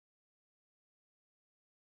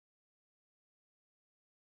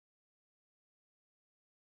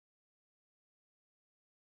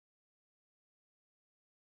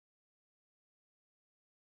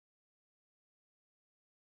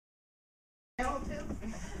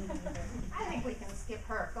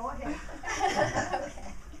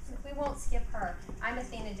skip her. I'm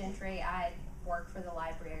Athena Gentry. I work for the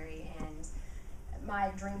library, and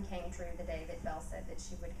my dream came true the day that Belle said that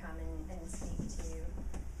she would come and speak to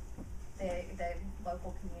the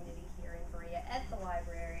local community here in Berea at the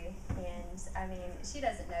library. And I mean, she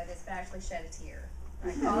doesn't know this, but I actually shed a tear.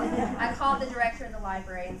 I called the director of the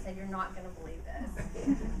library and said, "You're not going to believe this.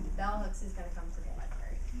 Belle Hooks is going to come to the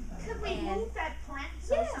library." Could we move that plant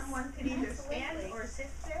so someone could either stand or sit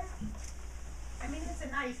there? I mean, it's a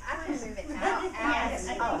nice I plant. can move it out. Yes,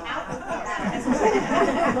 I think out would be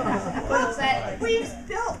But we've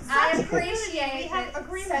built such I a community. appreciate We have that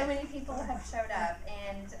agreement. so many people have showed up,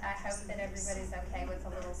 and I hope that everybody's okay with a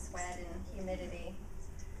little sweat and humidity.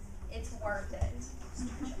 It's worth it.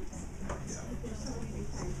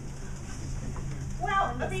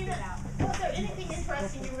 Well, Avita, was there anything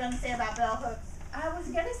interesting you were going to say about Bell Hooks? I was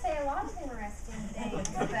going to say a lot of interesting things,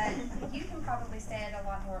 but you can probably say it a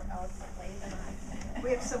lot more eloquently than I can. We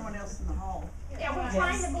have someone else in the hall. Yeah, we're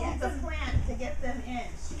trying to move the plant to get them in. I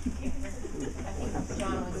think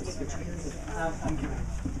John was giving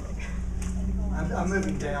I'm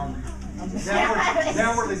moving down.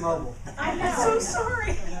 Downwardly mobile. I know. I'm so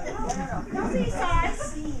sorry. Don't be sorry.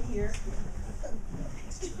 Here.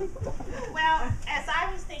 Well, as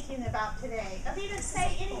I was thinking about today, Avita,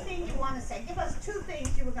 say anything you want to say. Give us two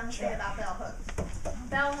things you were going to say about Bell Hooks.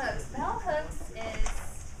 Bell Hooks. Bell Hooks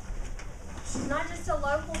she's not just a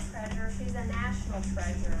local treasure, she's a national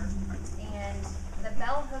treasure. And the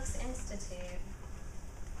Bell Hooks Institute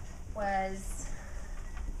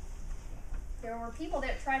there were people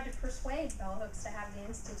that tried to persuade Bell Hooks to have the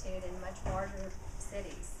Institute in much larger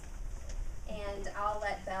cities. And I'll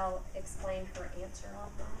let Belle explain her answer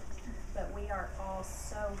on that. But we are all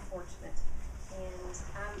so fortunate. And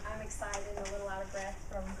I'm excited and a little out of breath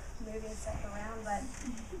from moving stuff around. But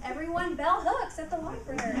everyone, Bell Hooks at the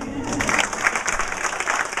library.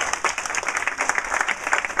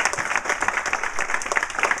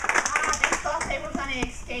 They thought they were going to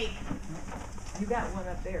escape. You got one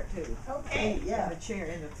up there too. Okay. Yeah. The chair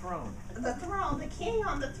and the throne. The throne, the king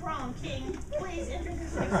on the throne. King, please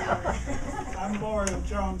introduce yourself. I'm Loyal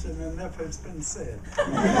Johnson, and enough has been said.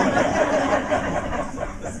 And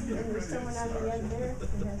there's someone on the end there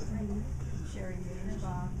who has Sherry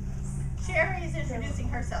Bob. Sherry is introducing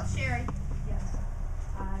herself. Sherry. Yes,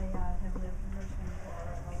 I have lived in Richmond for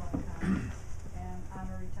a long time, and I'm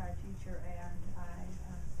a retired teacher, and I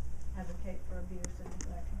advocate for abuse and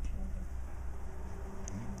neglect of children.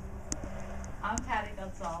 I'm Patty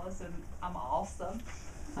Gonzalez, and I'm awesome.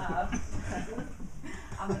 I'm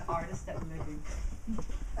an artist at living.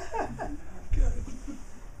 Good.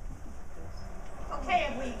 Okay,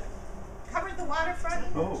 have we covered the waterfront?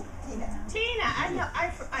 Oh. Tina, I know.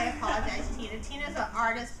 I apologize, Tina. Tina's an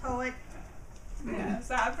artist, poet. Yeah,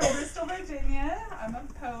 so I'm from Bristol, Virginia. I'm a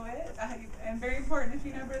poet. And very important, if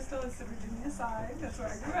you know Bristol, it's the Virginia side. That's where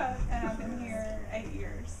I grew up, and I've been here 8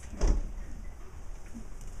 years.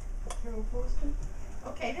 Carol Poston.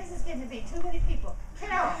 Okay, this is getting to be too many people.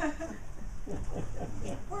 Carol,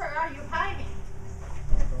 where are you hiding?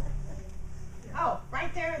 Oh,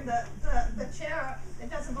 right there in the chair that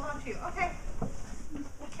doesn't belong to you. Okay.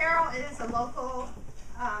 Carol is a local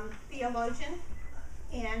theologian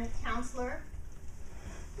and counselor.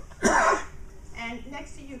 And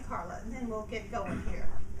next to you, Carla, and then we'll get going here.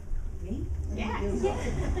 Me? Yeah.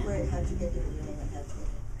 Where, how'd you get here?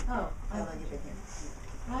 Oh, How long you been here?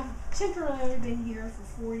 I've temporarily been here for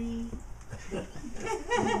 40 years.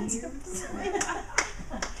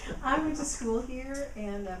 I went to school here,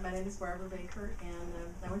 and my name is Barbara Baker, and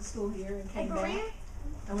I went to school here and came back. Berea?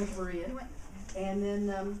 I went to Berea, and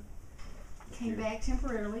then came back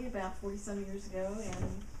temporarily about 40-some years ago,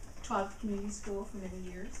 and taught community school for many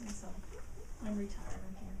years, and so I'm retired.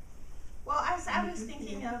 I'm here. Well, as I was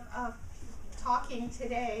thinking of talking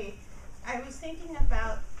today, I was thinking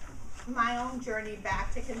about my own journey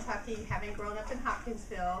back to Kentucky, having grown up in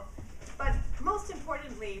Hopkinsville, but most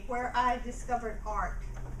importantly, where I discovered art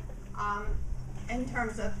in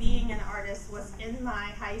terms of being an artist was in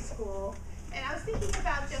my high school. And I was thinking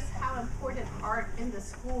about just how important art in the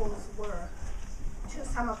schools were to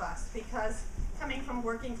some of us, because coming from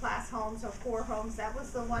working class homes or poor homes, that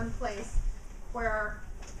was the one place where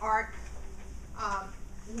art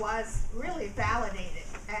was really validated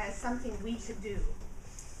as something we should do.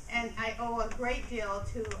 And I owe a great deal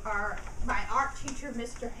to my art teacher,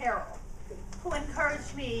 Mr. Harrell, who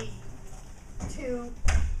encouraged me to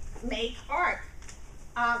make art.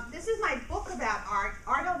 This is my book about art,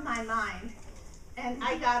 Art on My Mind, and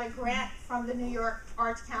I got a grant from the New York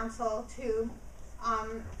Arts Council to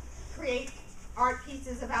create art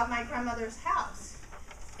pieces about my grandmother's house.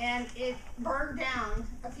 and it burned down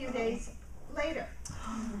a few days later.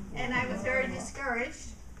 And I was very discouraged.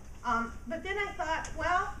 But then I thought,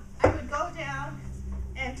 well, I would go down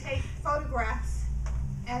and take photographs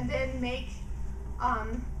and then make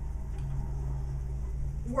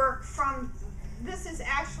work from, this is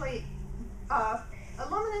actually,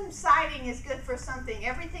 aluminum siding is good for something.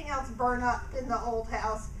 Everything else burned up in the old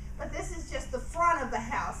house, but this is just the front of the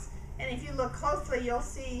house. And if you look closely, you'll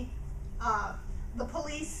see the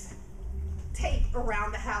police tape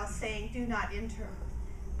around the house saying, "Do not enter."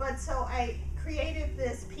 But so I created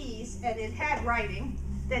this piece, and it had writing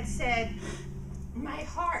that said, "My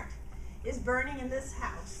heart is burning in this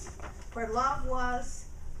house, where love was,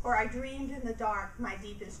 where I dreamed in the dark my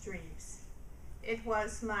deepest dreams." It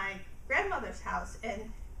was my grandmother's house,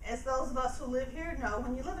 and as those of us who live here know,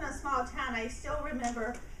 when you live in a small town, I still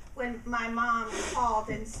remember when my mom called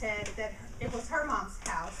and said that it was her mom's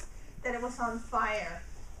house, that it was on fire,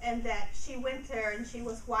 and that she went there and she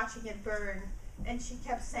was watching it burn, and she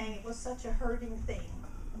kept saying it was such a hurting thing.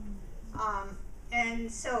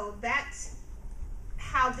 And so that's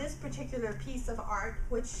how this particular piece of art,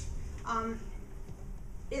 which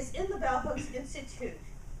is in the Bell Hooks Institute.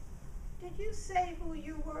 Did you say who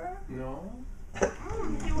you were? No.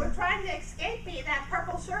 You were trying to escape me. That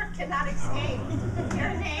purple shirt cannot escape.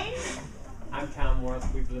 Your name? I'm Tom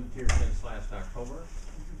Worth. We've lived here since last October.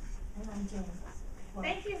 And I'm Jane.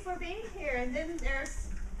 Thank you for being here. And then there's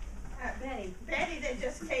Betty. Betty that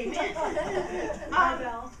just came in. Hi,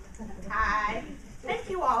 Belle. Hi. Thank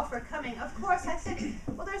you all for coming. Of course, I said,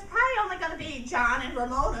 well, there's probably only going to be John and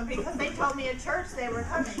Ramona because they told me at church they were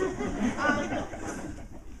coming.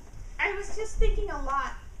 I was just thinking a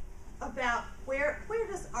lot about where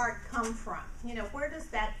does art come from? You know, where does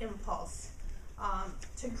that impulse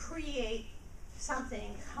to create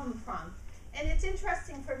something come from? And it's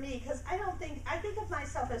interesting for me because I think of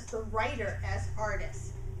myself as the writer as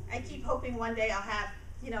artist. I keep hoping one day I'll have,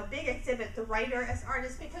 you know, big exhibit, the writer as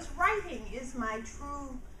artist, because writing is my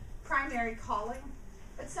true primary calling.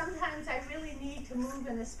 But sometimes I really need to move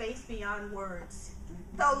in a space beyond words.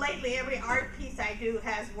 Though lately every art piece I do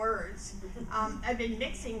has words. I've been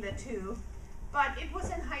mixing the two. But it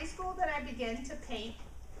was in high school that I began to paint.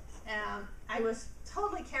 I was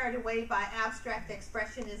totally carried away by abstract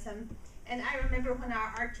expressionism. And I remember when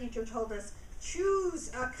our art teacher told us,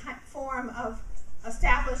 choose a form of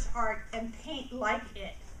established art and paint like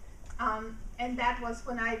it. And that was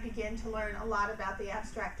when I began to learn a lot about the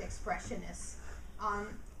abstract expressionists.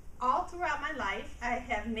 All throughout my life, I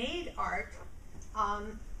have made art,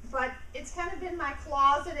 but it's kind of been my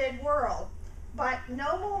closeted world. But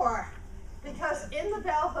no more, because in the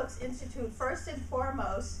Bell Hooks Institute, first and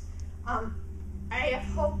foremost, I have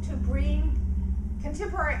hoped to bring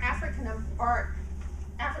contemporary African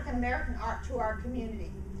American art to our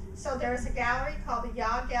community. So there's a gallery called the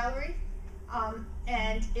Yah Gallery,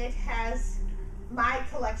 and it has my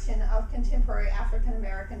collection of contemporary African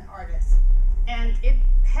American artists. And it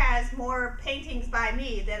has more paintings by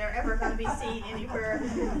me that are ever going to be seen anywhere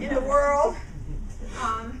in the world.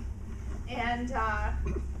 I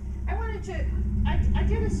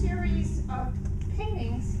did a series of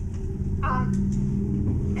paintings,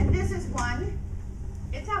 and this is one.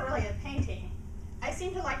 It's not really a painting. I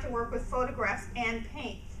seem to like to work with photographs and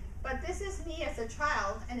paint, but this is me as a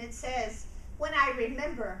child, and it says, "When I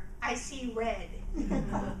remember, I see red."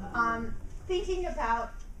 Thinking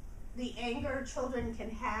about the anger children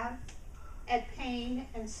can have at pain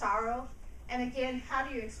and sorrow, and again, how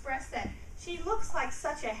do you express that? She looks like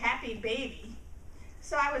such a happy baby.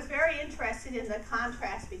 So I was very interested in the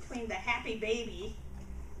contrast between the happy baby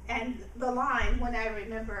and the line, "When I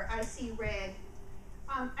remember, I see red."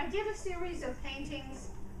 I did a series of paintings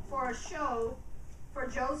for a show for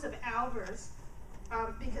Joseph Albers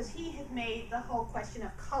because he had made the whole question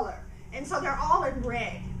of color. And so they're all in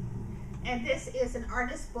red. And this is an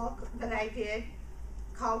artist book that I did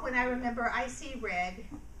called "When I Remember, I See Red."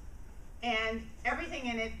 And everything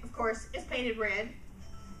in it, of course, is painted red.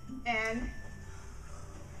 And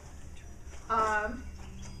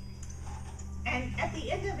at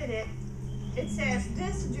the end of it, it says,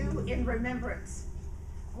 "This do in remembrance.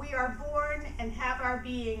 We are born and have our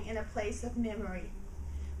being in a place of memory.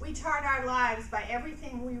 We chart our lives by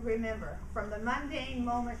everything we remember, from the mundane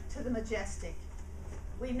moment to the majestic.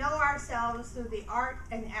 We know ourselves through the art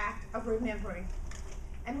and act of remembering.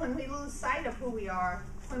 And when we lose sight of who we are,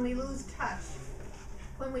 when we lose touch,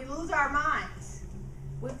 when we lose our minds,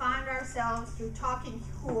 we find ourselves through talking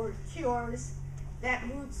cures, that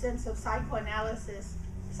root sense of psychoanalysis,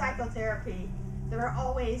 psychotherapy, that are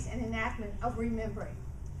always an enactment of remembering.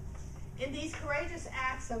 In these courageous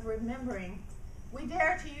acts of remembering, We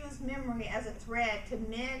dare to use memory as a thread to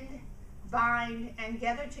mend, bind, and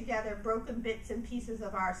gather together broken bits and pieces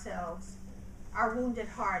of ourselves, our wounded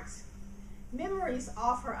hearts. Memories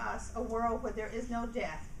offer us a world where there is no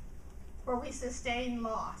death, where we sustain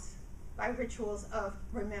loss by rituals of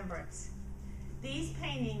remembrance. These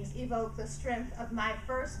paintings evoke the strength of my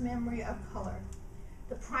first memory of color,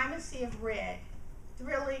 the primacy of red,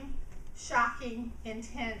 thrilling, shocking,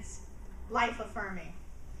 intense, life-affirming,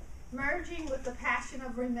 merging with the passion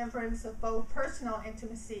of remembrance of both personal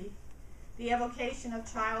intimacy, the evocation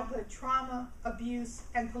of childhood trauma, abuse,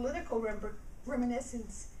 and political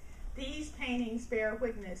reminiscence. These paintings bear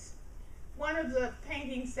witness. One of the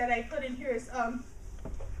paintings that I put in here is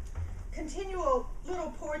continual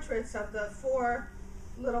little portraits of the 4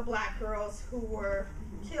 little black girls who were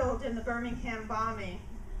killed in the Birmingham bombing,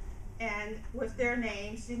 and with their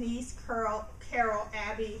names, Denise, Carol,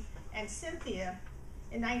 Abby, and Cynthia,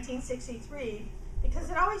 in 1963, because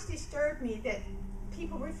it always disturbed me that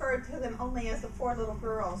people referred to them only as the 4 little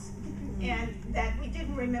girls, and that we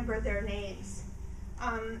didn't remember their names.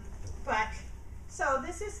 So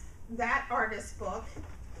this is that artist's book,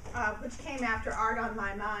 which came after Art on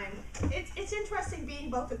My Mind. It's interesting being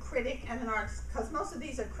both a critic and an artist, because most of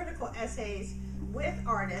these are critical essays with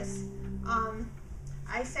artists.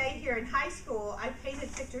 I say here in high school, I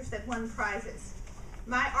painted pictures that won prizes.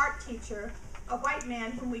 My art teacher, a white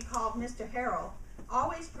man whom we called Mr. Harrell,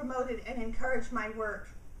 always promoted and encouraged my work.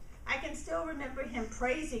 I can still remember him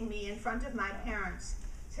praising me in front of my parents.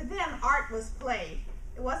 To them, art was play.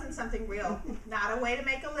 It wasn't something real, not a way to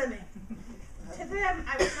make a living. To them,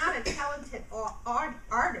 I was not a talented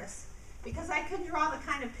artist because I couldn't draw the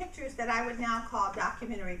kind of pictures that I would now call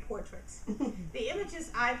documentary portraits. The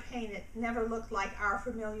images I painted never looked like our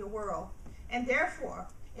familiar world, and therefore,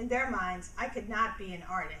 in their minds, I could not be an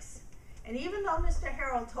artist. And even though Mr.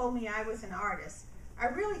 Harrell told me I was an artist, I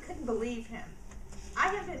really couldn't believe him. I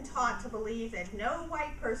have been taught to believe that no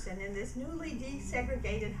white person in this newly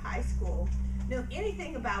desegregated high school knew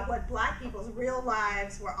anything about what black people's real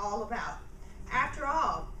lives were all about. After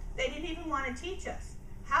all, they didn't even want to teach us.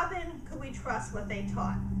 How then could we trust what they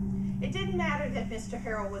taught? It didn't matter that Mr.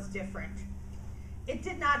 Harrell was different. It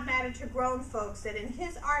did not matter to grown folks that in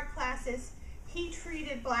his art classes, he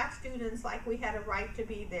treated black students like we had a right to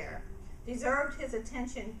be there, deserved his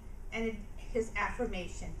attention and his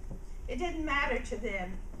affirmation. It didn't matter to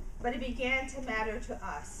them, but it began to matter to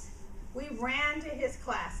us. We ran to his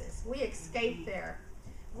classes. We escaped there.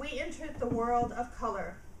 We entered the world of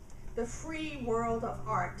color, the free world of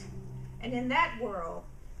art. And in that world,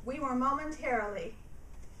 we were momentarily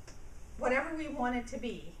whatever we wanted to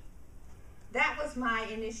be. That was my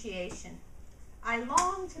initiation. I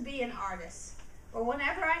longed to be an artist, but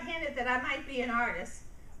whenever I hinted that I might be an artist,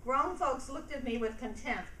 grown folks looked at me with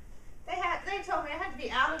contempt. They told me I had to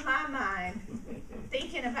be out of my mind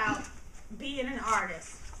thinking about being an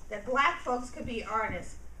artist, that black folks could be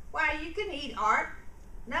artists. Why, you can eat art.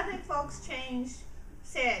 Nothing folks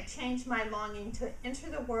said changed my longing to enter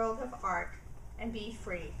the world of art and be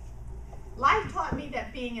free. Life taught me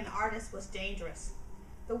that being an artist was dangerous.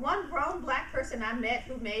 The one grown black person I met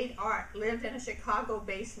who made art lived in a Chicago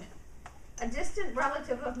basement. A distant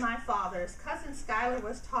relative of my father's, cousin Schuyler,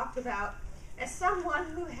 was talked about as someone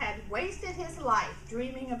who had wasted his life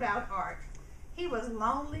dreaming about art. He was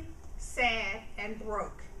lonely, sad, and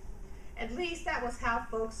broke. At least that was how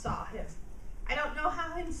folks saw him. I don't know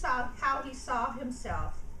how he saw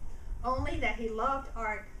himself, only that he loved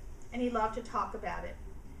art and he loved to talk about it.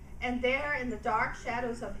 And there in the dark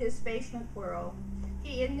shadows of his basement world,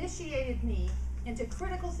 he initiated me into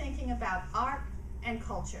critical thinking about art and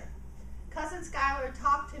culture. Cousin Schuyler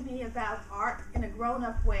talked to me about art in a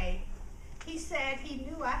grown-up way. He said he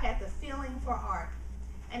knew I had the feeling for art,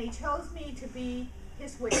 and he chose me to be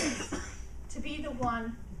his witness, to be the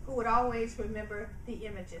one who would always remember the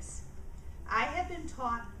images. I have been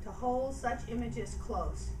taught to hold such images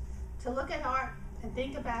close, to look at art and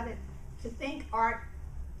think about it, to think art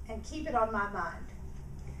and keep it on my mind.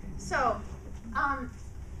 So,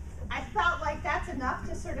 I felt like that's enough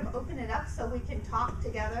to sort of open it up so we can talk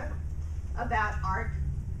together about art.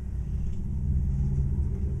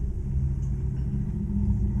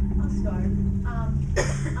 I'll start.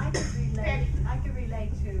 I could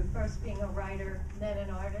relate to first being a writer, then an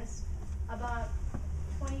artist. About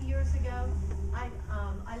 20 years ago,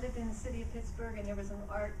 I lived in the city of Pittsburgh, and there was an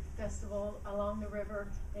art festival along the river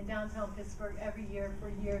in downtown Pittsburgh every year for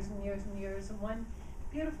years and years and years. And one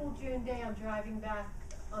beautiful June day, I'm driving back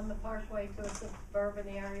on the parkway to a suburban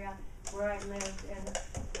area where I lived, and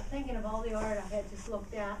thinking of all the art I had just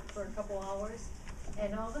looked at for a couple hours,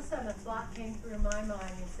 and all of a sudden a thought came through my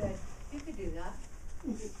mind and said, you could do that.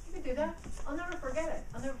 You could do that. I'll never forget it.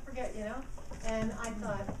 I'll never forget, you know? And I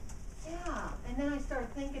thought, yeah. And then I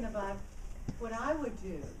started thinking about what I would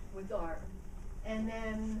do with art. And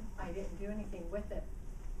then I didn't do anything with it.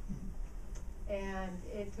 And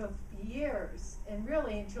it took years, and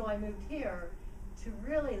really until I moved here, to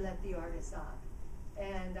really let the artist out.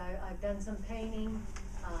 And I've done some painting.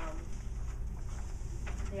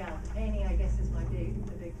 Yeah, the painting I guess is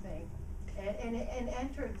the big thing. And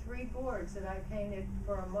entered 3 boards that I painted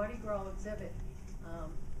for a Mardi Gras exhibit.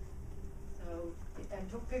 And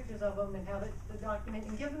took pictures of them and have it the document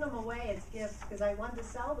and given them away as gifts because I wanted to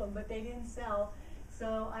sell them, but they didn't sell.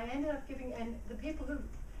 So I ended up giving, and the people who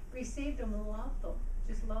received them loved them,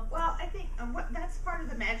 just loved them. Well, I think that's part of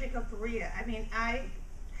the magic of Berea. I mean, I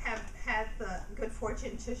have had the good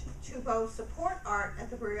fortune to both support art at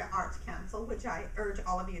the Berea Arts Council, which I urge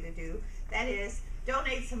all of you to do. That is,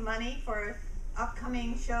 donate some money for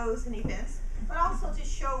upcoming shows and events, but also to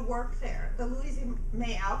show work there. The Louisa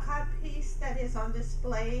May Alcott piece that is on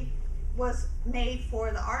display was made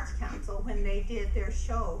for the Arts Council when they did their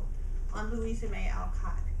show on Louisa May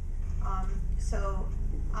Alcott.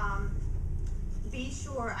 Be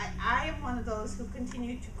sure, I am one of those who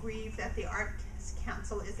continue to grieve that the Arts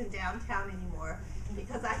Council isn't downtown anymore,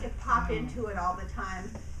 because I could pop into it all the time,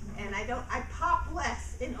 and I pop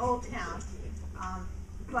less in Old Town.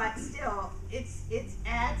 But still, it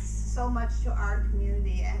adds so much to our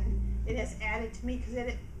community, and it has added to me because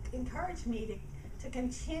it encouraged me to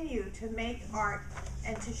continue to make art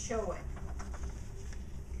and to show it.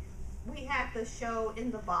 We had the show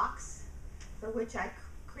In the Box, for which I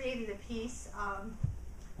created a piece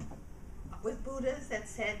with Buddhas that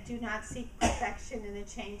said, "Do not seek perfection in a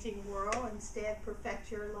changing world, instead perfect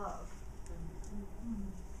your love."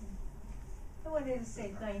 I wanted to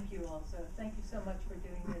say thank you also. Thank you so much for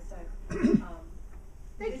doing this.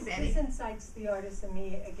 Thank you, Betty. This incites the artist in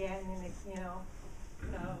me again, and it's, you know,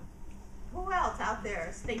 so. Who else out there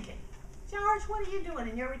is thinking, George, what are you doing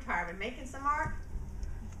in your retirement? Making some art?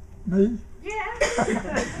 Me? Yeah.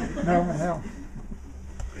 No, ma'am.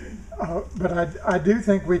 But I do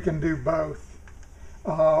think we can do both.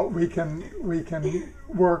 We can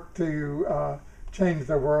work to change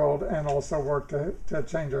the world and also work to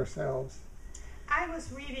change ourselves. I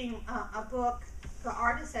was reading a book, The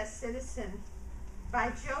Artist as Citizen,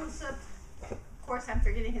 by Joseph, of course I'm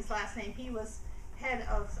forgetting his last name, he was head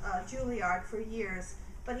of Juilliard for years,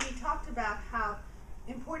 but he talked about how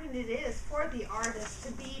important it is for the artist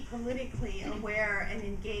to be politically aware and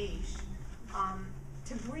engaged,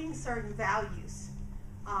 to bring certain values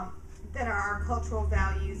that are our cultural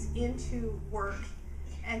values into work,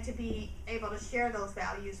 and to be able to share those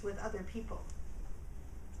values with other people.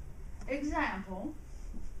 Example,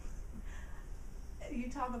 you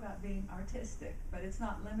talk about being artistic, but it's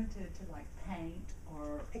not limited to like paint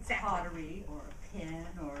or pottery or a pen,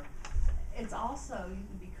 or it's also, you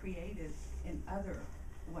can be creative in other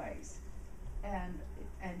ways, and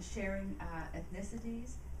sharing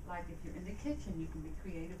ethnicities. Like if you're in the kitchen, you can be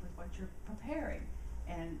creative with what you're preparing,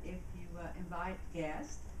 and if you invite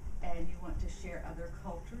guests and you want to share other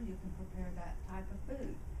culture, you can prepare that type of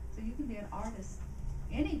food. So you can be an artist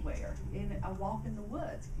anywhere, in a walk in the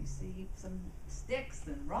woods. If you see some sticks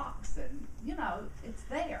and rocks, and you know, it's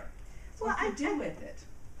there. So Well, what you do with it.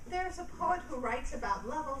 There's a poet who writes about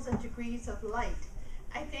levels and degrees of light.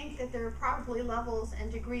 I think that there are probably levels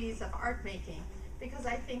and degrees of art making, because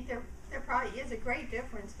I think there probably is a great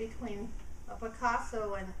difference between a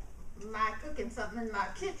Picasso and my cooking something in my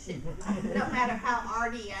kitchen, no matter how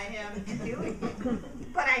arty I am doing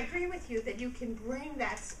it. But I agree with you that you can bring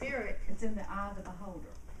that spirit. It's in the eye of the beholder.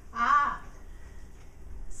 Ah.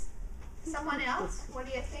 Someone else? What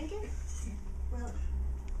are you thinking? Well,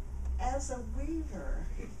 as a weaver,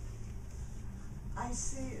 I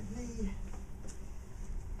see the,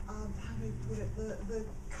 how do we put it, the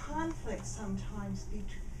conflict sometimes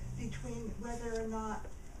between whether or not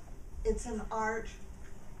it's an art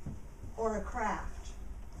or a craft,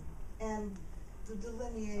 and the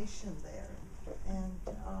delineation there. And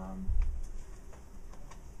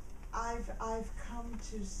I've come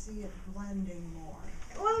to see it blending more.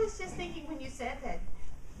 Well, I was just thinking when you said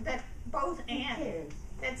that both and,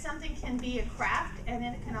 that something can be a craft and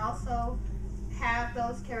then it can also have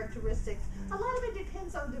those characteristics. A lot of it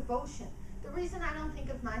depends on devotion. The reason I don't think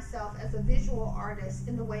of myself as a visual artist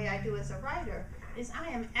in the way I do as a writer is I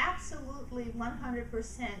am absolutely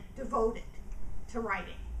 100% devoted to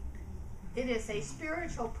writing. It is a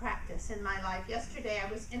spiritual practice in my life. Yesterday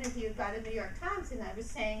I was interviewed by the New York Times, and I was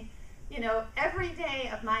saying, you know, every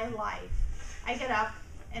day of my life I get up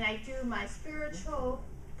and I do my spiritual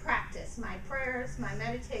practice, my prayers, my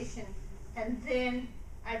meditation, and then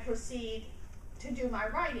I proceed to do my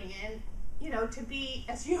writing. And to be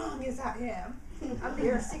as young as I am, I'm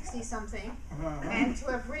near 60-something, and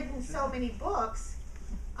to have written so many books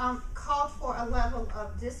called for a level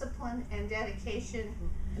of discipline and dedication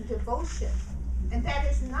and devotion. And that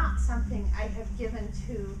is not something I have given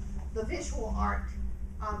to the visual art,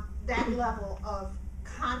 that level of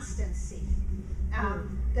constancy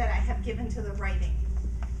that I have given to the writing.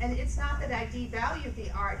 And it's not that I devalue the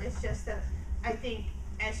art, it's just that I think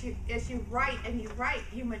as you write and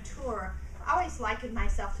you mature. I always likened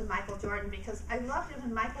myself to Michael Jordan because I loved it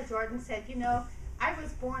when Michael Jordan said, I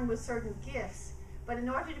was born with certain gifts, but in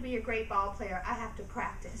order to be a great ball player, I have to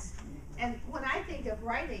practice. And when I think of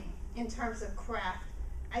writing in terms of craft,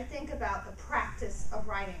 I think about the practice of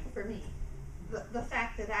writing for me. The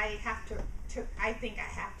fact that I have to I think I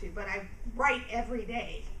have to, but I write every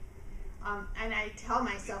day. And I tell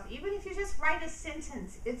myself, even if you just write a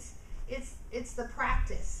sentence, it's the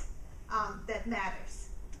practice that matters.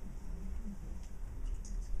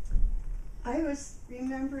 I was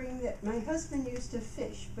remembering that my husband used to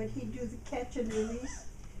fish, but he'd do the catch and release,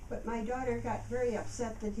 but my daughter got very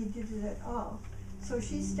upset that he did it at all. So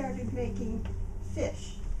she started making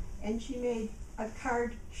fish, and she made a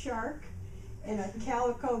card shark, and a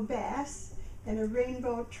calico bass, and a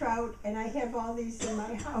rainbow trout, and I have all these in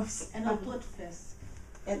my house. And a lutefisk.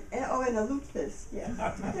 And a lutefisk, yes.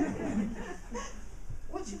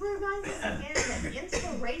 Which reminds us again that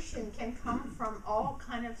inspiration can come from all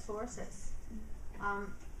kind of sources.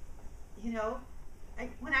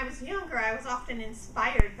 When I was younger, I was often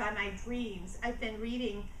inspired by my dreams. I've been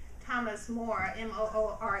reading Thomas More,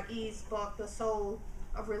 M-O-O-R-E's book, The Soul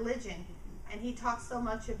of Religion, and he talks so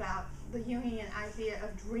much about the Jungian idea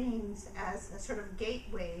of dreams as a sort of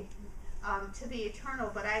gateway to the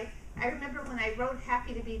eternal. But I remember when I wrote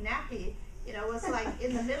Happy to Be Nappy, it was like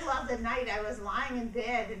in the middle of the night, I was lying in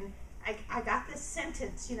bed and I got this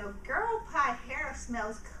sentence, girl pie hair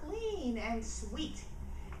smells clean and sweet.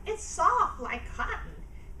 It's soft like cotton.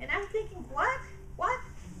 And I'm thinking, what?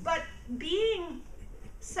 But being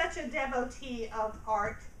such a devotee of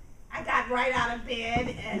art, I got right out of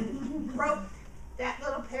bed and wrote that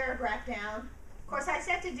little paragraph down. Of course, I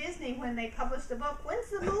said to Disney when they published the book, when's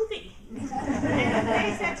the movie? And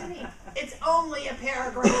they said to me, it's only a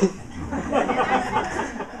paragraph. And I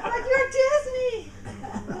said, but you're Disney.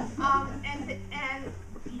 And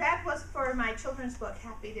that was for my children's book,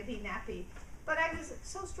 Happy to Be Nappy. But I was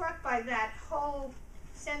so struck by that whole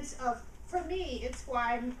sense of, for me, it's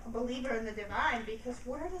why I'm a believer in the divine, because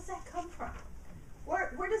where does that come from?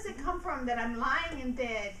 Where does it come from that I'm lying in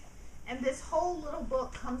bed and this whole little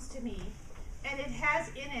book comes to me, and it has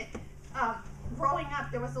in it, growing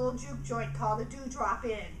up, there was a little juke joint called a Dewdrop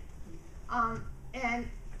Inn. And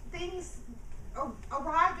things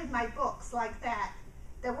arrived in my books like that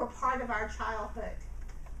were part of our childhood.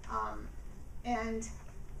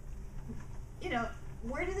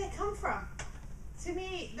 Where do they come from? To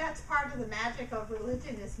me, that's part of the magic of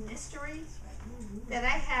religion, is mystery, that I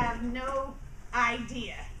have no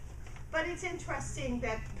idea. But it's interesting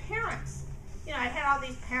that parents, I had all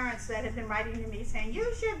these parents that have been writing to me saying, you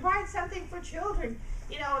should write something for children.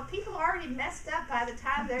 If people are already messed up by the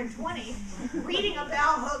time they're 20, reading a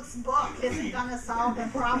bell hook's book isn't going to solve the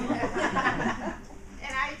problem.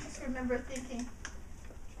 And I just remember thinking,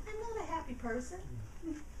 I'm not a happy person.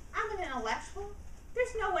 I'm an intellectual.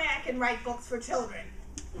 There's no way I can write books for children.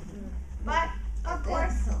 But, of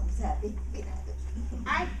course,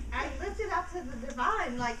 I lifted up to the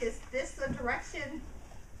divine, like, is this the direction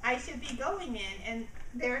I should be going in? And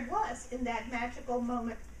there it was in that magical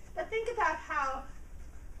moment. But think about how,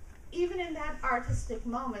 even in that artistic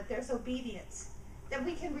moment, there's obedience. That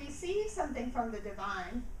we can receive something from the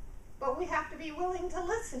divine, but we have to be willing to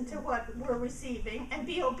listen to what we're receiving and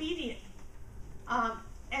be obedient.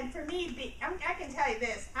 And for me, I can tell you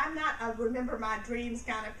this, I'm not a remember my dreams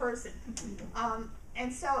kind of person.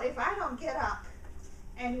 And so if I don't get up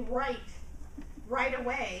and write right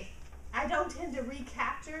away, I don't tend to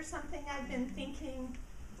recapture something I've been thinking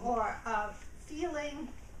or feeling,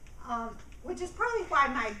 which is probably why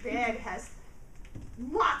my bed has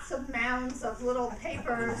lots of mounds of little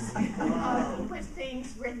papers with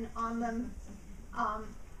things written on them.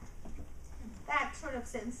 That sort of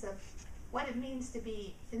sense of what it means to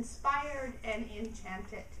be inspired and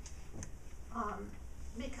enchanted.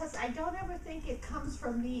 Because I don't ever think it comes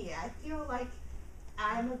from me. I feel like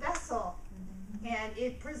I'm a vessel, and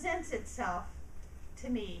it presents itself to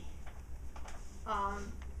me.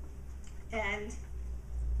 And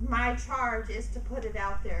my charge is to put it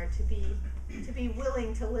out there, to be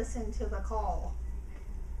willing to listen to the call.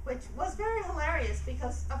 which was very hilarious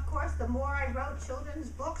because, of course, the more I wrote children's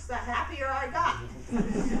books, the happier I got.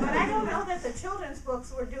 But I don't know that the children's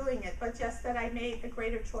books were doing it, but just that I made a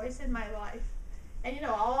greater choice in my life. And you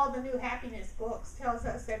know, all the new happiness books tells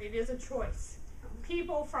us that it is a choice.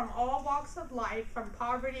 People from all walks of life, from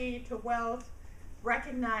poverty to wealth,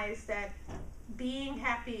 recognize that being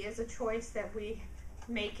happy is a choice that we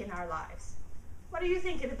make in our lives. What are you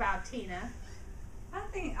thinking about, Tina?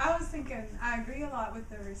 I was thinking, I agree a lot with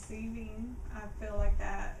the receiving. I feel like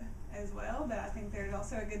that as well, but I think there's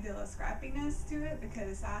also a good deal of scrappiness to it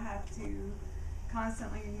because I have to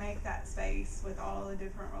constantly make that space with all the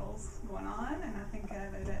different roles going on, and I think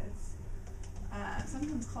of it as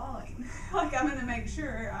sometimes clawing. Like I'm going to make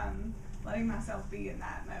sure I'm letting myself be in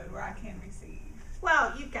that mode where I can receive.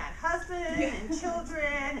 Well, you've got husband and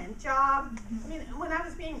children and job. I mean, when I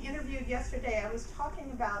was being interviewed yesterday, I was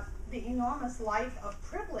talking about the enormous life of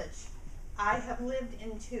privilege I have lived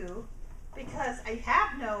into because I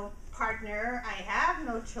have no partner, I have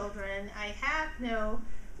no children, I have no,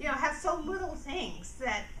 have so little things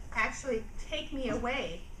that actually take me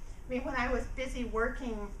away. I mean, when I was busy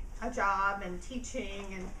working a job and teaching,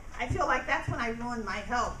 and I feel like that's when I ruined my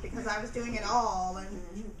health because I was doing it all and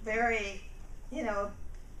very,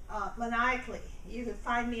 maniacally. You could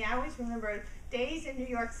find me, I always remember days in New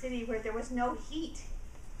York City where there was no heat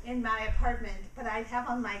in my apartment, but I'd have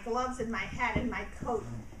on my gloves and my hat and my coat,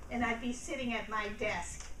 and I'd be sitting at my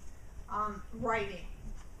desk writing.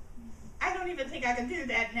 I don't even think I can do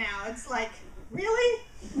that now. It's like, really?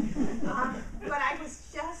 But I was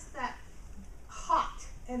just that hot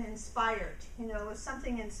and inspired. If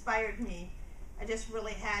something inspired me, I just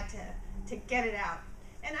really had to get it out.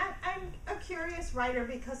 And I'm a curious writer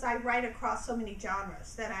because I write across so many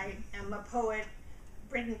genres, that I am a poet,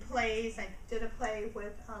 written plays. I did a play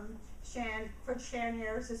with for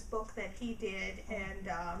Chanier's book that he did, and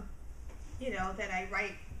that I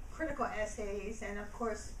write critical essays, and of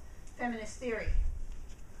course feminist theory.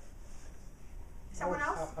 Someone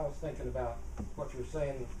else? I was thinking about what you were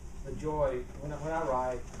saying, the joy. When I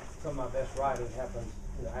write, some of my best writing happens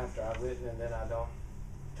after I've written, and then I don't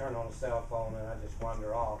turn on a cell phone and I just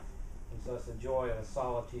wander off. And so it's a joy of a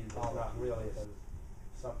solitude that's not really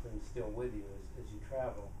something still with you as you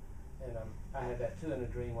travel. And I had that too in a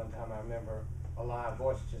dream one time. I remember a live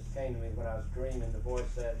voice just came to me when I was dreaming. The voice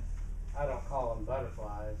said, I don't call them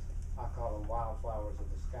butterflies, I call them wildflowers of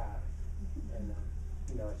the sky. And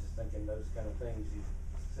I was just thinking those kind of things, you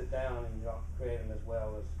sit down and you don't create them as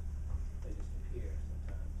well as they just appear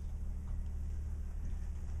sometimes.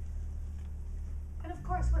 And of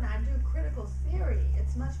course, when I do critical theory,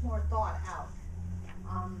 it's much more thought out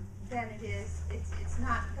than it is. It's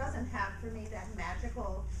not, doesn't have for me that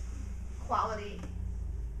magical quality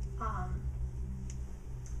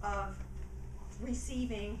of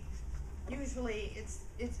receiving. Usually, it's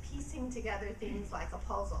piecing together things like a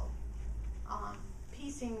puzzle,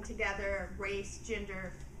 piecing together race,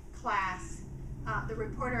 gender, class. The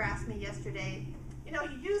reporter asked me yesterday, you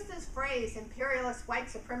use this phrase, imperialist, white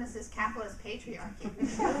supremacist, capitalist patriarchy.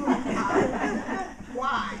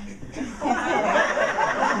 Why?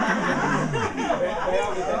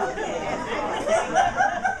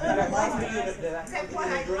 What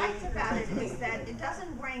I liked about it is that it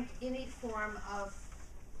doesn't rank any form of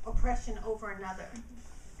oppression over another.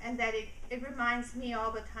 And that it reminds me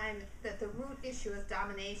all the time that the root issue is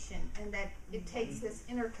domination, and that it takes this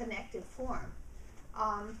interconnected form.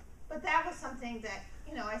 But that was something that,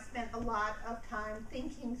 I spent a lot of time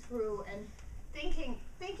thinking through, and thinking,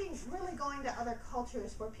 really going to other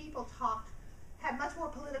cultures where people had much more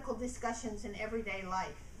political discussions in everyday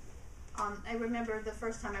life. I remember the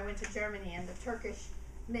first time I went to Germany, and the Turkish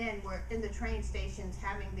men were in the train stations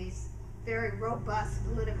having these very robust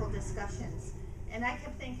political discussions. And I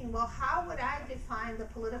kept thinking, well, how would I define the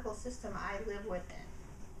political system I live within?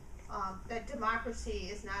 That democracy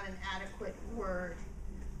is not an adequate word.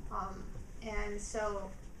 And so,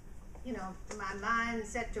 my mind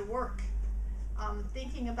set to work,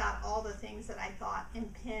 thinking about all the things that I thought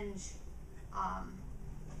impinge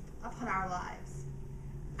upon our lives.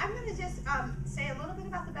 I'm going to just say a little bit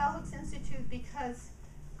about the Bell Hooks Institute because,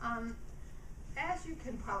 as you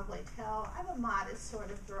can probably tell, I'm a modest sort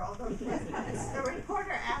of girl. The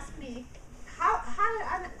reporter asked me, how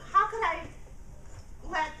could I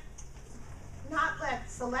not let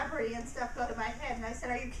celebrity and stuff go to my head? And I said,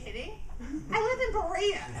 are you kidding? I live in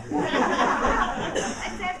Berea. I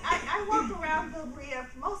said, I walk around Berea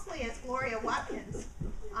mostly as Gloria Watkins,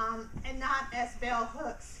 and not as Bell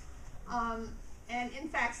Hooks. And in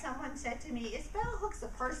fact, someone said to me, is Bell Hooks a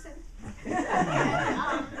person?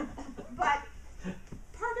 But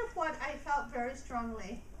part of what what I felt very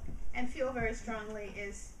strongly and feel very strongly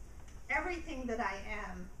is everything that I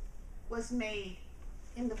am was made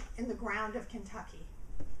in the ground of Kentucky.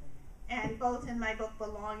 And both in my book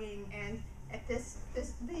Belonging and at these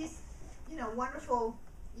wonderful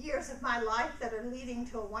years of my life that are leading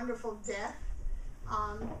to a wonderful death,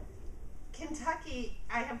 Kentucky,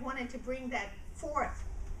 I have wanted to bring that forth,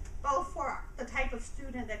 both for the type of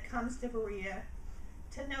student that comes to Berea,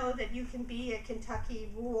 to know that you can be a Kentucky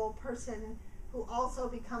rural person who also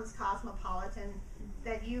becomes cosmopolitan,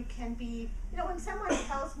 that you can be, when someone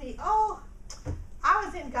tells me, oh, I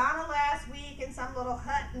was in Ghana last week in some little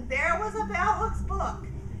hut and there was a bell hooks book.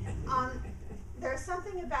 There's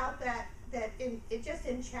something about that it just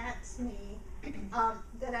enchants me,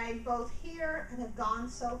 that I both hear and have gone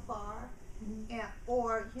so far,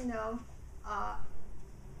 or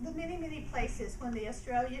the many, many places when the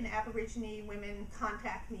Australian Aborigine women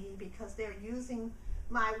contact me because they're using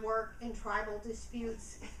my work in tribal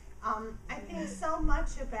disputes. I think so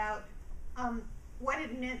much about what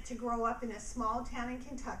it meant to grow up in a small town in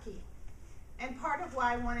Kentucky. And part of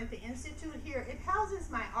why I wanted the Institute here, it houses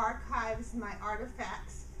my archives, my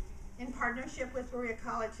artifacts, in partnership with Berea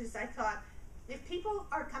Colleges. I thought, if people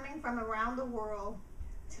are coming from around the world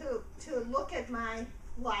to look at my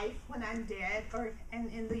life when I'm dead,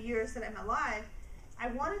 and in the years that I'm alive, I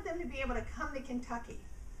wanted them to be able to come to Kentucky.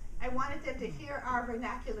 I wanted them to hear our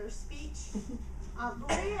vernacular speech.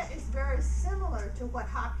 Berea is very similar to what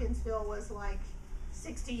Hopkinsville was like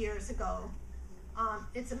 60 years ago.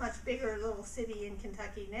 It's a much bigger little city in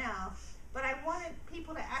Kentucky now, but I wanted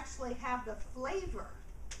people to actually have the flavor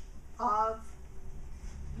of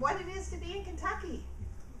what it is to be in Kentucky.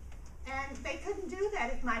 And they couldn't do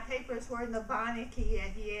that if my papers were in the Bonneke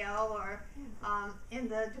at Yale or in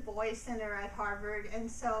the Du Bois Center at Harvard. And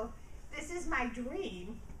so this is my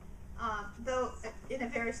dream, though in a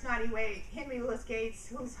very snotty way. Henry Louis Gates,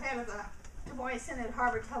 who's head of the Du Bois Center at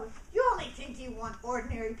Harvard, told me, you only think you want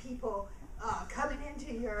ordinary people coming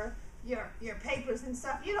into your papers and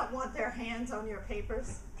stuff. You don't want their hands on your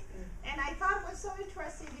papers. And I thought it was so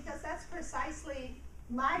interesting because that's precisely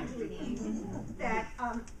my dream, that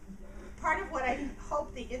part of what I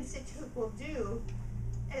hope the Institute will do,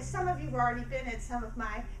 as some of you have already been at some of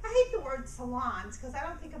my, I hate the word salons because I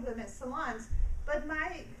don't think of them as salons, but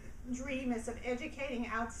my dream is of educating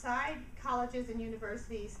outside colleges and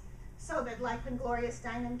universities so that, like when Gloria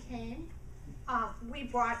Steinem came, we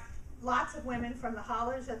brought lots of women from the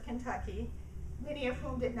hollers of Kentucky, many of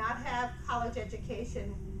whom did not have college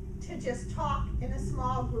education, to just talk in a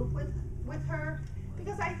small group with her,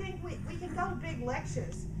 because I think we can go to big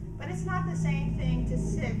lectures, but it's not the same thing to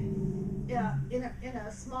sit in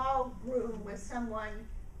a small room with someone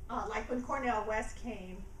like when Cornel West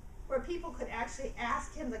came, where people could actually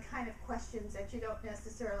ask him the kind of questions that you don't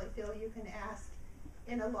necessarily feel you can ask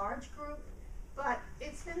in a large group. But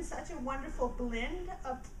it's been such a wonderful blend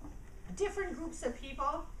of different groups of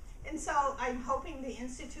people, and so I'm hoping the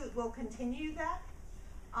Institute will continue that.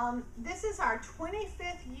 This is our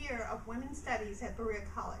 25th year of Women's Studies at Berea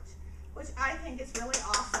College, which I think is really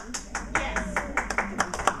awesome. Yes.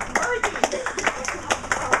 Worthy of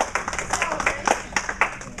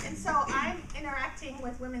celebration. And so I'm interacting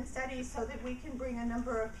with Women's Studies so that we can bring a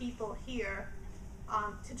number of people here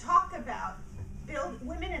to talk about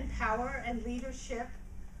women in power and leadership.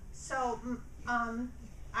 So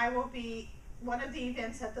I will be, one of the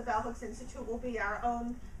events at the Bell Hooks Institute will be our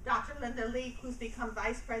own Dr. Linda Leake, who's become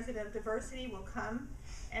Vice President of Diversity, will come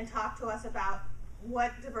and talk to us about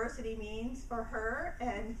what diversity means for her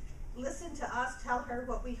and listen to us tell her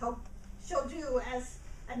what we hope she'll do as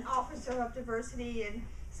an officer of diversity. And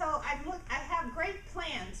so I have great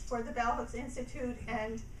plans for the Bell Hooks Institute,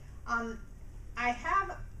 and I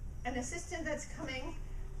have an assistant that's coming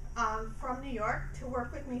from New York to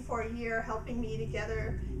work with me for a year, helping me to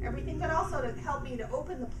gather everything, but also to help me to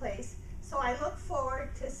open the place. So I look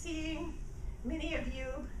forward to seeing many of you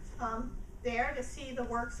there to see the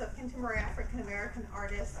works of contemporary African-American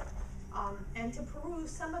artists and to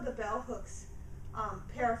peruse some of the Bell Hooks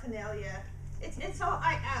paraphernalia. It's all,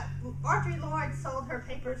 Audre Lorde sold her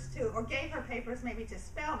papers to, or gave her papers maybe to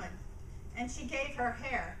Spelman, and she gave her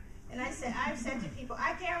hair. And I've said to people,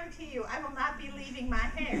 I guarantee you, I will not be leaving my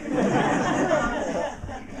hair.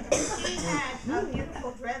 She had a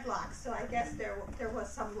beautiful dreadlocks, so I guess there was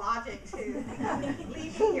some logic to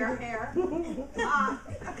leaving your hair.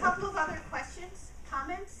 A couple of other questions,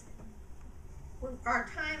 comments? Our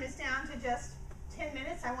time is down to just 10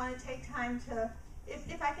 minutes. I want to take time to,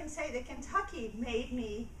 if I can say that Kentucky made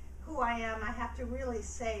me who I am, I have to really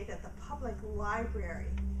say that the public library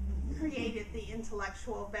created the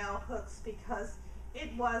intellectual bell hooks, because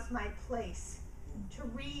it was my place to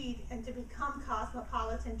read and to become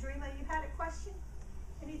cosmopolitan. Dreama, you had a question?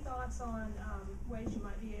 Any thoughts on ways you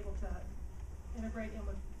might be able to integrate in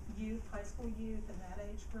with youth, high school youth, and that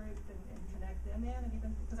age group, and connect them in? And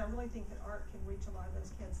even because I really think that art can reach a lot of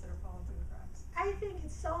those kids that are falling through the cracks. I think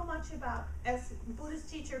it's so much about, as Buddhist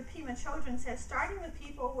teacher Pema Chodron says, starting with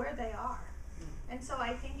people where they are. And so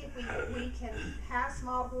I think if we can have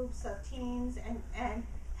small groups of teens and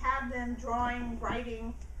have them drawing,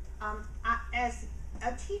 writing. As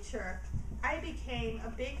a teacher, I became a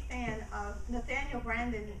big fan of Nathaniel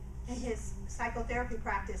Brandon in his psychotherapy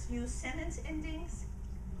practice, use sentence endings.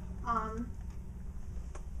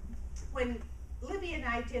 When Libby and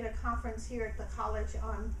I did a conference here at the college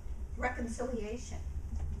on reconciliation,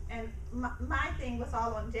 and my thing was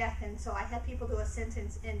all on death, and so I had people do a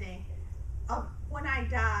sentence ending of when I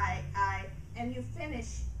die, and you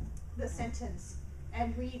finish the sentence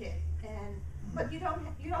and read it, but you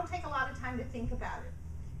don't take a lot of time to think about it.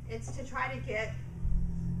 It's to try to get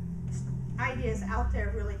ideas out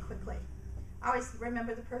there really quickly. I always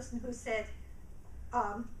remember the person who said,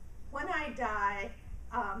 when I die,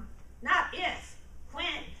 not if,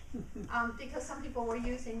 when, because some people were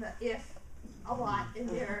using the if a lot in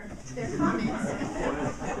their comments.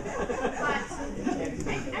 But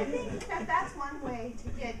I think that that's one way to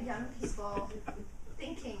get young people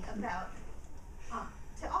thinking about,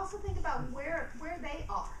 to also think about where they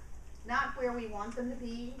are, not where we want them to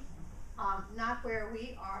be, not where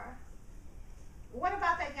we are. What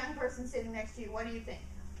about that young person sitting next to you? What do you think?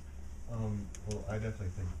 Well, I definitely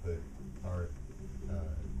think that art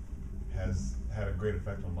has had a great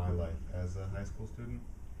effect on my life as a high school student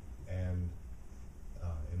and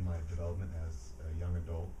in my development as a young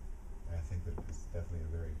adult. And I think that it's definitely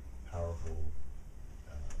a very powerful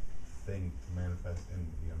thing to manifest in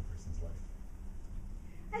a young person's life.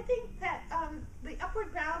 I think that the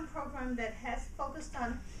Upward Bound program that has focused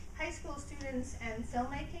on high school students and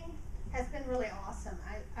filmmaking has been really awesome.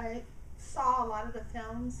 I saw a lot of the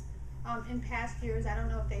films in past years. I don't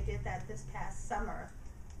know if they did that this past summer,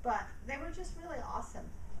 but they were just really awesome.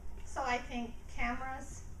 So I think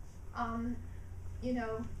cameras, you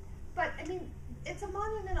know, but I mean, it's a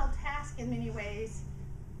monumental task in many ways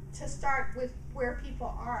to start with where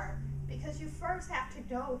people are, because you first have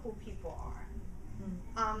to know who people are.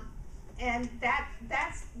 And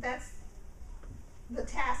that's the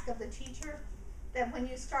task of the teacher, that when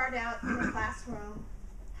you start out in a classroom,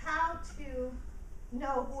 how to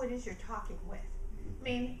know who it is you're talking with. I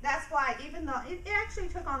mean, that's why, even though it actually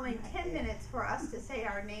took only 10 minutes for us to say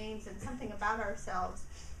our names and something about ourselves,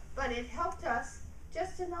 but it helped us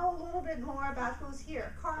just to know a little bit more about who's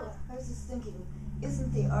here. Carla. I was just thinking,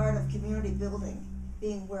 isn't the art of community building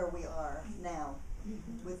being where we are now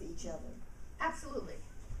with each other? Absolutely.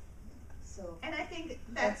 So, and I think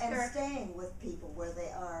that's and staying with people where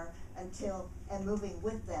they are until, and moving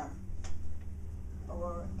with them,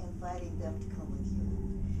 or inviting them to come with you.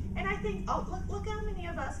 And I think, look how many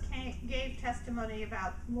of us gave testimony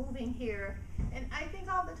about moving here, and I think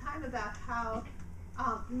all the time about how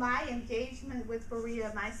my engagement with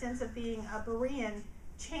Berea, my sense of being a Berean,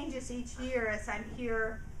 changes each year as I'm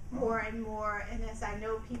here more and more, and as I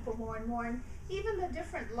know people more and more, and even the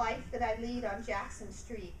different life that I lead on Jackson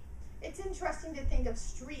Street. It's interesting to think of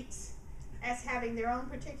streets as having their own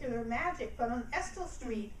particular magic, but on Estill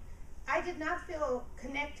Street, I did not feel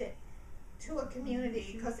connected to a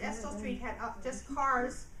community, because Estill Street had just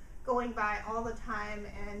cars going by all the time,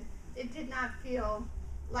 and it did not feel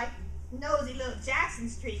like nosy little Jackson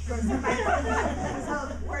Street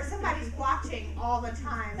where somebody's watching all the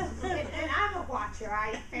time. And I'm a watcher.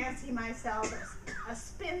 I fancy myself as a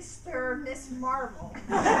spinster Miss Marvel.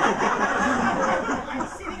 I'm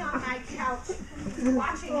sitting on my couch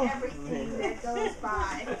watching everything that goes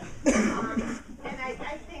by. And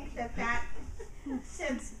I think that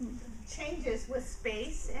sense changes with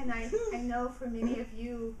space, and I know for many of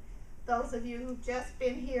you, those of you who've just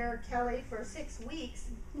been here, Kelly, for 6 weeks,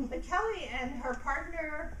 but Kelly and her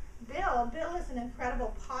partner, Bill is an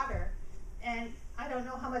incredible potter, and I don't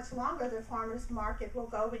know how much longer the farmer's market will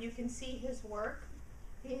go, but you can see his work.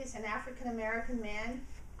 He's an African-American man.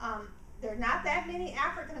 There are not that many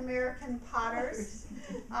African-American potters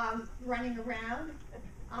running around,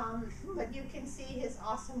 but you can see his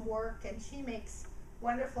awesome work, and she makes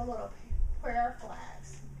wonderful little prayer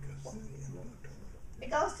flags. It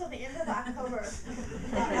goes till the end of October.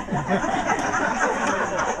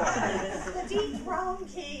 The dethroned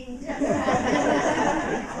king.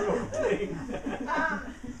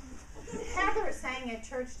 Heather sang at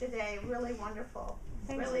church today, really wonderful.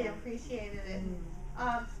 Really appreciated it.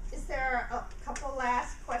 Is there a couple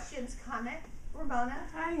last questions, comments? Ramona?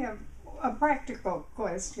 I have a practical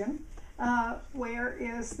question. Where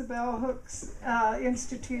is the Bell Hooks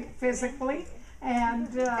Institute physically? And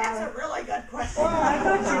That's a really good question. well, I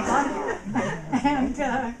thought you might. And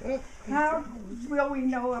how will we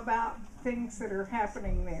know about things that are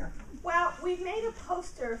happening there? Well, we've made a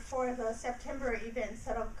poster for the September events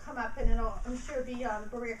that'll come up, and it'll, I'm sure, be on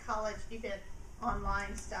Berea College event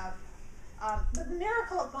online stuff. The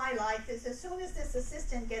miracle of my life is as soon as this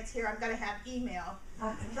assistant gets here, I'm going to have email.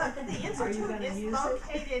 The institute is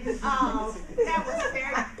located. Oh, that was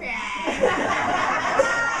very bad.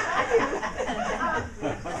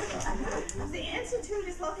 The institute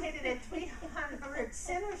is located at 300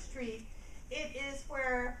 Center Street. It is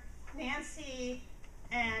where Nancy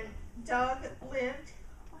and Doug lived,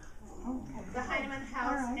 the Heinemann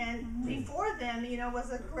House, and before them, was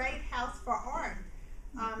a great house for art.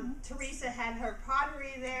 Teresa had her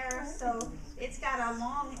pottery there, so it's got a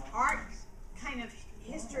long art kind of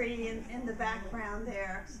history in the background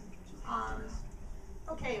there.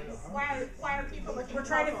 Okay, why are people looking? We're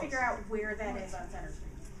trying to figure out where that is on Center Street.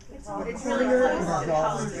 It's really close to the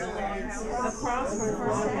college building. Across from the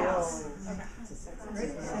first house.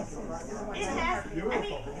 It has,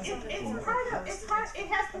 it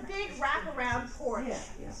has the big wraparound porch.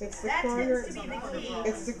 It's the That corner. tends to be the key.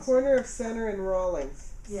 It's the corner of Center and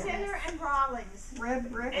Rawlings. Center and Rawlings. Red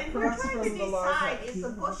brick. And we're across trying to from the log decide house. if the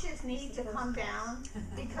bushes need to come down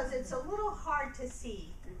because it's a little hard to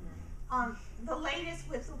see. The latest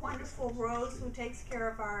with the wonderful Rose, who takes care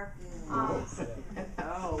of our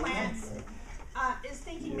plants, is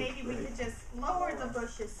thinking maybe we could just lower the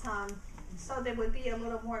bushes some so they would be a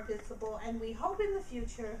little more visible. And we hope in the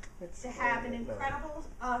future to have an incredible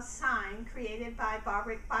sign created by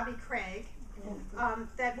Bobby Craig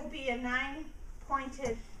that will be a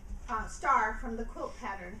 9-pointed star from the quilt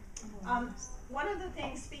pattern. One of the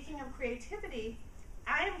things, speaking of creativity,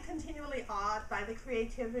 I am continually awed by the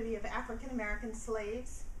creativity of African American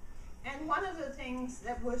slaves. And one of the things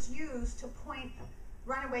that was used to point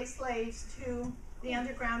runaway slaves to the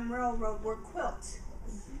Underground Railroad were quilts.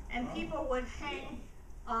 And people would hang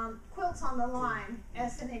quilts on the line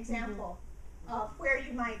as an example of where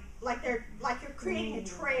you might, like you're creating a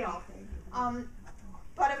trail.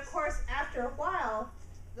 But of course, after a while,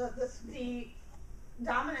 the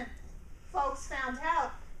dominant folks found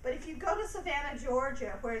out. But if you go to Savannah,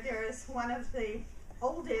 Georgia, where there is one of the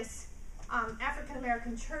oldest African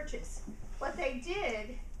American churches, what they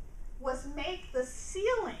did was make the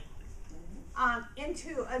ceiling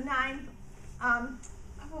into a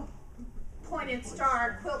 9-pointed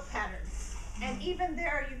star quilt pattern. And even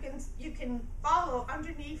there, you can follow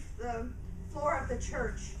underneath the floor of the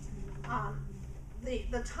church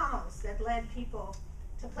the tunnels that led people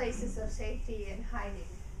to places of safety and hiding.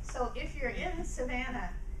 So if you're in Savannah,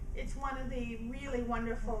 it's one of the really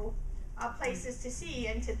wonderful places to see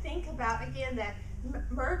and to think about, again, that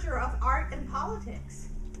merger of art and politics.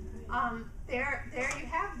 There you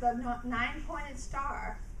have the 9-pointed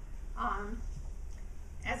star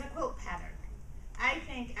as a quilt pattern. I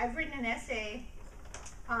think I've written an essay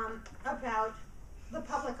about the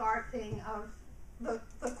public art thing of the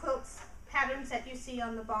quilts patterns that you see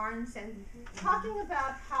on the barns, and talking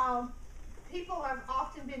about how people have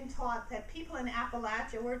often been taught that people in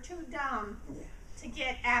Appalachia were too dumb to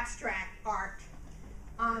get abstract art.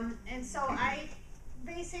 And so I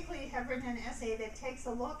basically have written an essay that takes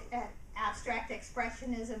a look at abstract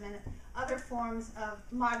expressionism and other forms of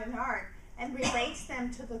modern art and relates them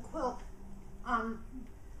to the quilt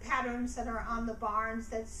patterns that are on the barns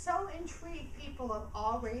that so intrigue people of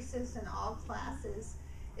all races and all classes.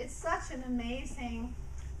 It's such an amazing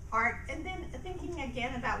art. And then thinking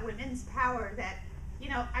again about women's power, that,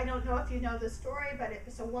 I don't know if you know the story, but it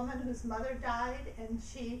was a woman whose mother died, and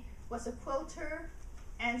she was a quilter,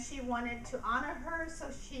 and she wanted to honor her, so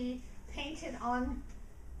she painted on,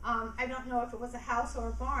 I don't know if it was a house or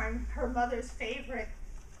a barn, her mother's favorite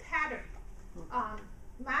pattern.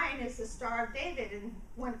 Mine is the Star of David, and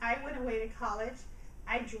when I went away to college,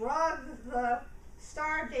 I drug the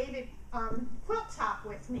Star of David quilt top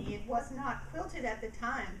with me. It was not quilted at the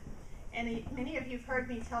time. And many of you have heard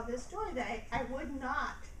me tell this story, that I would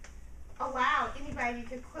not allow anybody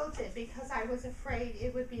to quilt it because I was afraid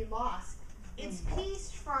it would be lost. It's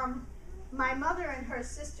pieced from my mother and her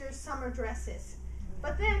sister's summer dresses.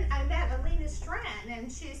 But then I met Alina Strand,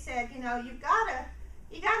 and she said, you gotta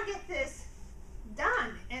get this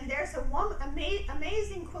done. And there's a woman,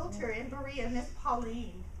 amazing quilter in Berea, Miss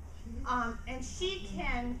Pauline, and she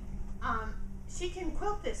can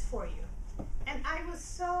quilt this for you. And I was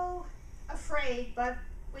so afraid, but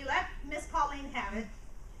we let Miss Pauline have it.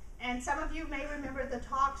 And some of you may remember the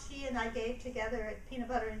talk she and I gave together at Peanut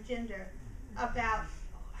Butter and Ginger about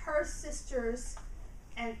her sisters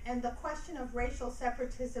and the question of racial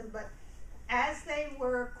separatism, but as they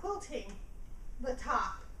were quilting the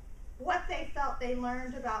top, what they felt they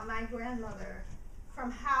learned about my grandmother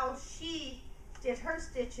from how she did her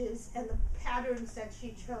stitches and the patterns that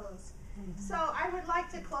she chose. So I would like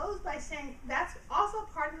to close by saying that's also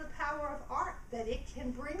part of the power of art, that it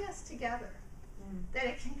can bring us together, that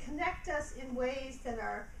it can connect us in ways that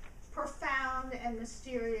are profound and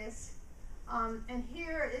mysterious. And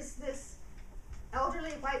here is this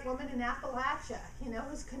elderly white woman in Appalachia,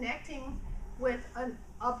 who's connecting with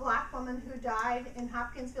a black woman who died in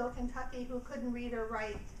Hopkinsville, Kentucky, who couldn't read or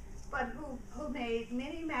write, but who made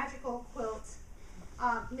many magical quilts,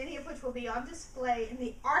 many of which will be on display in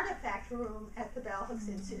the artifact room at the Bell Hooks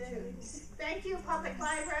Institute. Thank you, Public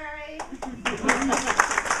Library.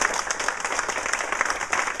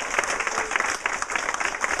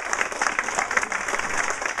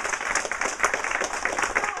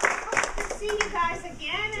 See you guys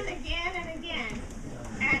again and again and again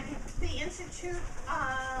at the Institute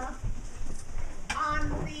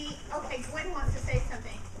okay, Gwen wants to say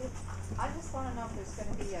something. I just want to know if there's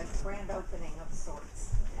going to be a grand opening of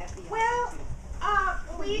sorts at the Institute.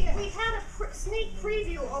 We had a sneak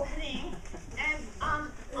preview opening, and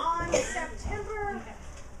on September,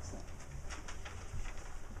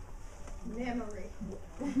 memory.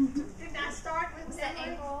 Did I start with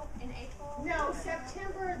memory? In April? No,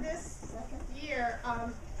 September this year,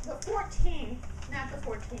 the 14th, not the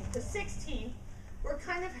 14th, the 16th, we're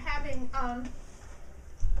kind of having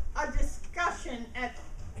a discussion at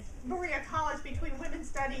Berea College between Women's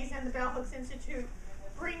Studies and the Bell Hooks Institute,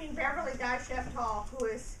 bringing Beverly Guy-Sheftall, who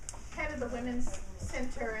is head of the Women's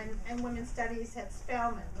Center and Women's Studies at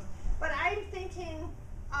Spelman. But I'm thinking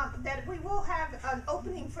that we will have an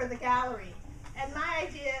opening for the gallery. And my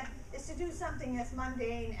idea is to do something as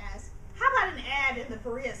mundane as, how about an ad in the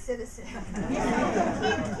Berea Citizen?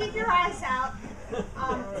 So keep your eyes out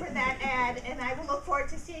for that ad, and I will look forward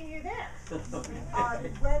to seeing you there.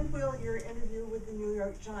 When will your interview with the New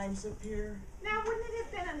York Times appear? Now, wouldn't it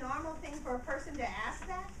have been a normal thing for a person to ask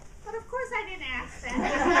that? But of course I didn't ask that.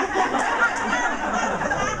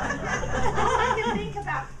 All I can think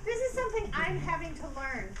about, this is something I'm having to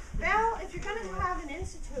learn. Belle, if you're going to have an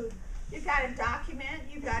institute, you've got to document,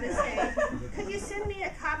 you've got to say, could you send me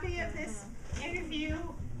a copy of this interview?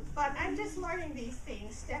 But I'm just learning these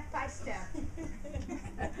things step by step.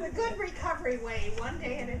 The good recovery way, one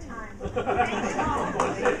day at a time. Thank you all.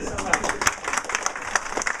 Thank you so much.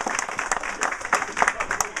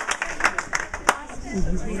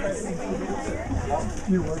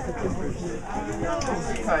 You work at the review.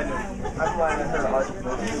 Kind of. I'm planning her art.